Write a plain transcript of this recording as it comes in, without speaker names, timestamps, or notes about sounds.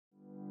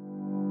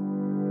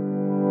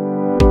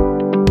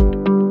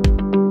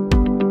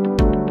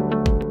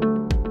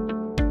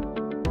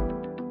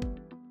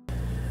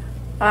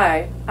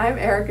Hi, I'm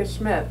Erica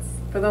Schmitz.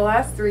 For the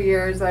last 3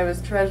 years, I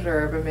was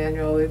treasurer of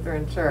Emmanuel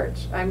Lutheran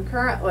Church. I'm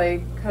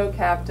currently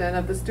co-captain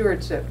of the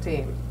Stewardship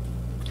team.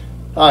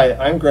 Hi,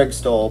 I'm Greg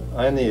Stolp.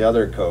 I'm the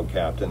other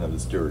co-captain of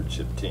the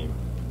Stewardship team.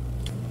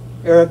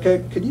 Erica,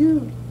 could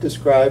you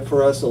describe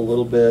for us a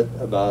little bit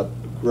about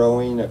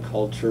growing a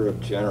culture of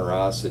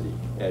generosity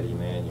at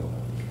Emmanuel?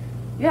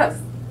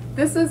 Yes,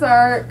 this is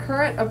our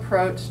current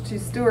approach to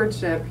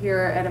stewardship here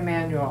at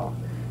Emmanuel.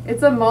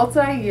 It's a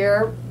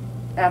multi-year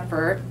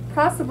effort,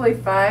 possibly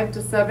 5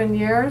 to 7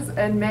 years,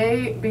 and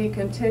may be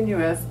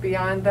continuous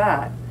beyond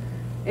that.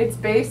 It's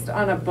based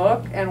on a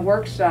book and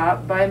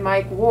workshop by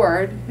Mike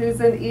Ward,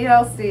 who's an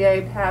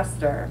ELCA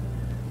pastor.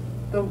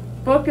 The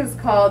book is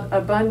called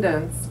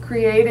Abundance: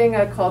 Creating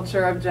a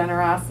Culture of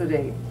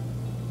Generosity.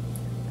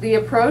 The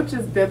approach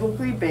is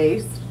biblically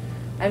based,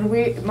 and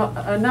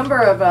a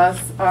number of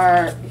us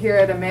are here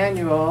at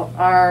Emmanuel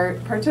are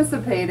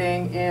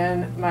participating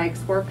in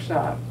Mike's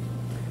workshop.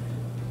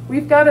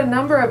 We've got a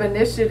number of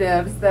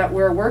initiatives that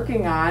we're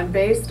working on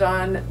based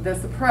on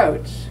this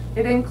approach.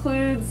 It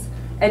includes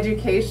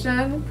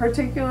education,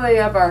 particularly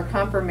of our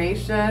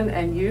confirmation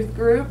and youth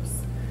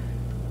groups,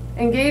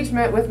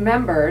 engagement with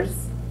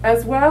members,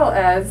 as well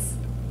as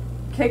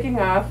kicking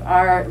off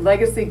our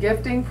legacy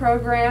gifting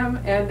program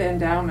and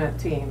endowment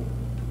team.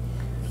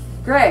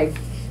 Greg,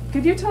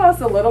 could you tell us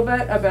a little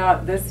bit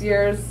about this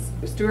year's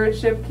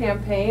stewardship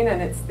campaign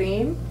and its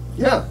theme?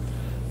 Yeah.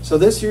 So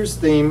this year's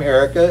theme,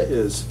 Erica,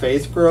 is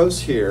Faith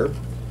Grows Here,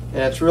 and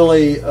it's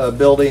really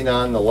building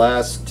on the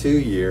last 2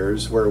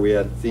 years where we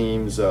had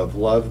themes of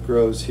Love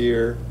Grows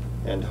Here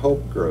and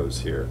Hope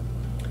Grows Here.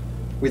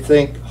 We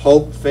think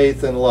hope,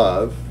 faith, and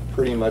love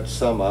pretty much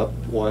sum up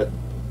what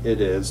it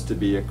is to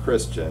be a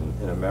Christian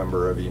and a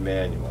member of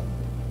Emmanuel.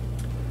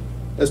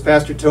 As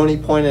Pastor Tony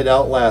pointed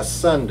out last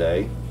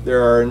Sunday,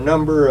 there are a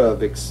number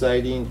of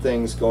exciting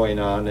things going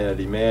on at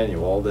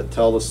Emmanuel that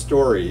tell the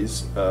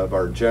stories of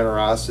our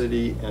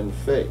generosity and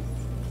faith.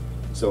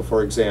 So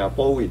for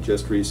example, we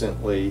just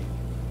recently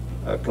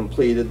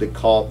completed the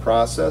call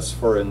process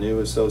for a new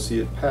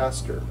associate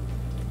pastor.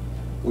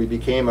 We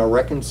became a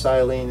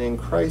Reconciling in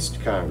Christ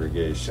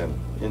congregation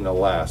in the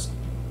last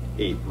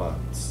 8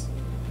 months.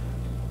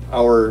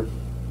 Our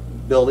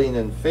Building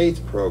in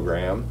Faith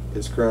program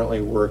is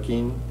currently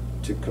working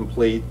to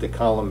complete the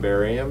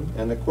columbarium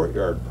and the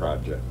courtyard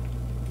project.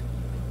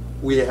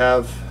 We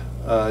have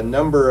a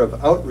number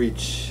of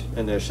outreach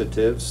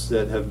initiatives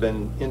that have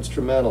been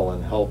instrumental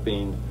in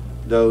helping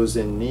those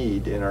in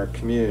need in our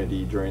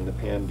community during the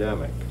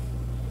pandemic.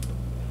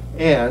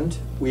 And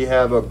we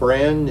have a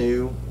brand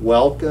new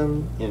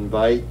Welcome,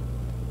 Invite,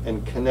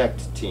 and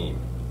Connect team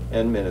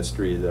and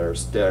ministry that are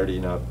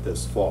starting up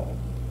this fall.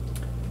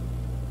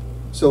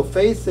 So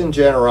faith and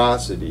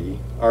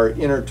generosity are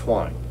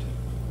intertwined.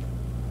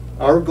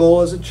 Our goal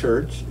as a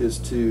church is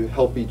to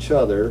help each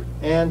other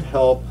and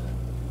help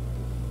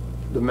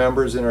the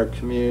members in our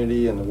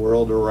community and the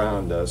world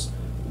around us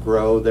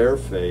grow their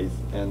faith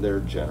and their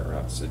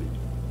generosity.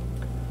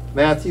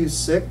 Matthew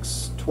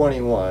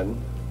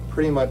 6:21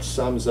 pretty much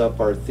sums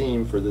up our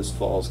theme for this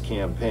fall's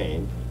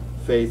campaign,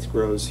 Faith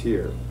Grows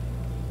Here.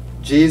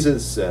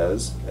 Jesus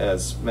says,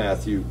 as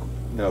Matthew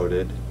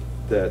noted,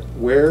 that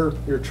where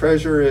your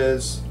treasure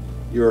is,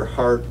 your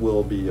heart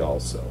will be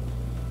also.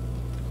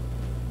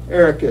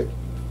 Erica,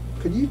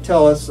 could you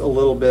tell us a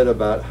little bit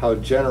about how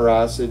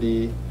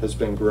generosity has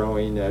been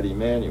growing at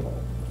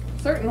Emmanuel?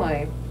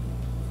 Certainly.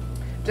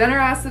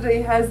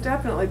 Generosity has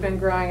definitely been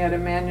growing at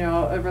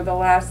Emmanuel over the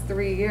last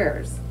 3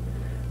 years.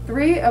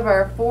 3 of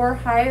our 4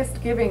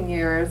 highest giving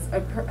years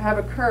have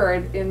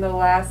occurred in the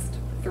last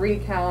 3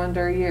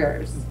 calendar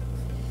years.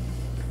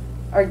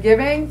 Our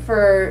giving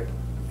for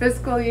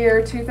fiscal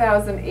year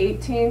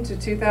 2018 to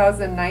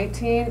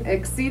 2019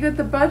 exceeded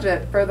the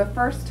budget for the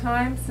first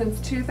time since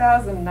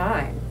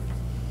 2009.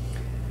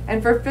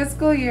 And for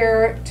fiscal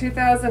year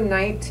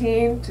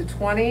 2019 to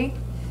 20,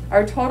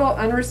 our total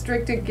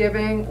unrestricted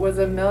giving was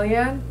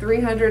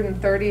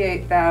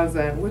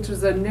 $1,338,000, which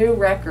is a new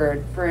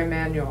record for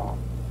Emmanuel.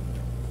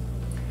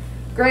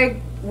 Greg,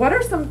 what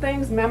are some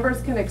things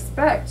members can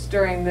expect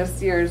during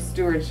this year's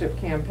stewardship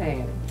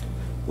campaign?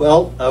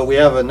 Well, we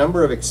have a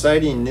number of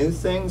exciting new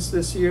things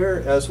this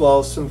year, as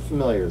well as some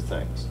familiar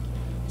things.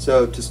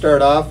 So to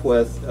start off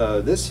with,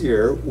 this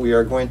year we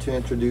are going to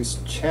introduce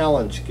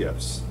challenge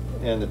gifts.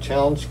 And the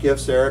challenge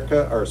gifts,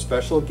 Erica, are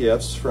special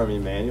gifts from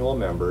Emmanuel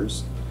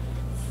members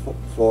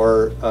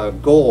for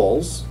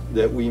goals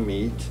that we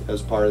meet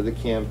as part of the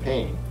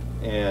campaign.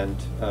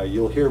 And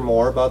you'll hear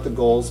more about the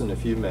goals in a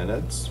few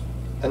minutes.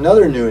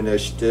 Another new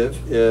initiative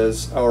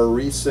is our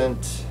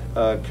recent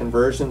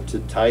conversion to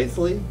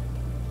Tithely,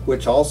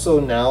 which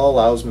also now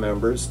allows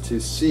members to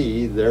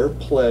see their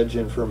pledge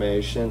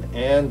information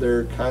and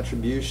their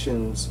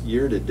contributions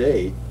year to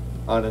date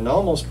on an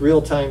almost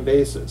real-time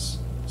basis.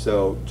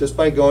 So just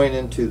by going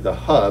into the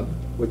hub,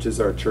 which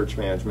is our church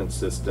management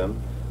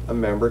system, a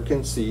member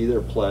can see their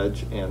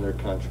pledge and their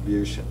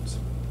contributions.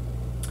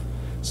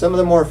 Some of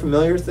the more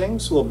familiar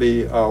things will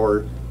be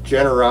our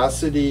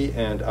generosity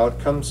and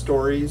outcome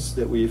stories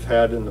that we've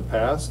had in the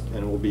past,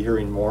 and we'll be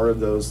hearing more of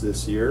those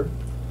this year.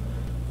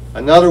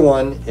 Another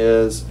one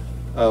is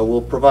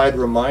we'll provide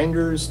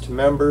reminders to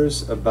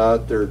members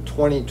about their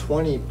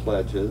 2020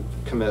 pledges,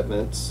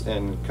 commitments,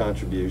 and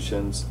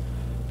contributions,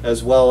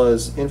 as well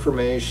as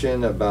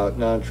information about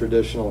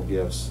non-traditional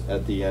gifts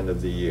at the end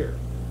of the year.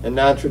 And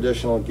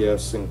non-traditional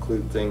gifts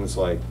include things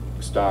like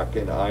stock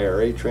and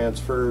IRA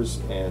transfers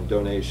and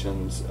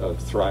donations of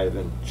Thrive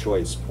and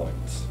Choice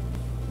points.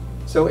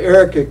 So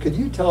Erica, could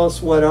you tell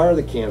us what are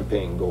the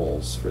campaign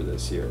goals for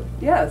this year?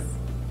 Yes.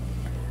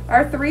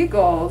 Our 3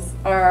 goals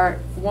are: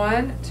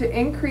 1, to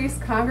increase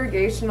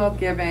congregational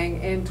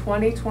giving in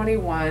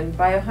 2021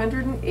 by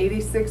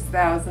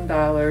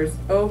 $186,000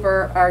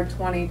 over our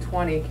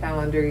 2020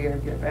 calendar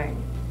year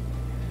giving.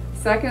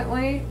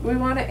 Secondly, we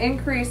want to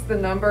increase the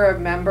number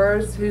of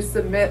members who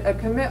submit a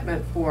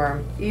commitment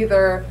form,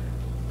 either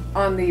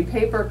on the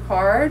paper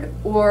card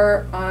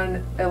or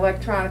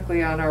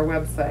electronically on our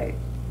website.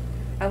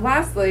 And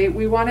lastly,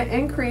 we want to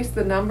increase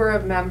the number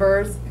of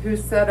members who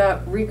set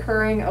up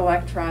recurring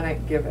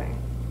electronic giving.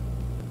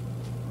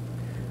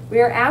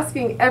 We are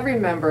asking every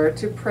member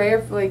to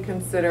prayerfully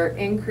consider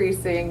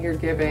increasing your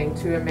giving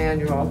to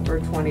Emmanuel for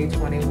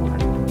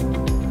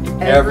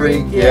 2021.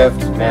 Every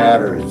gift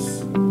matters.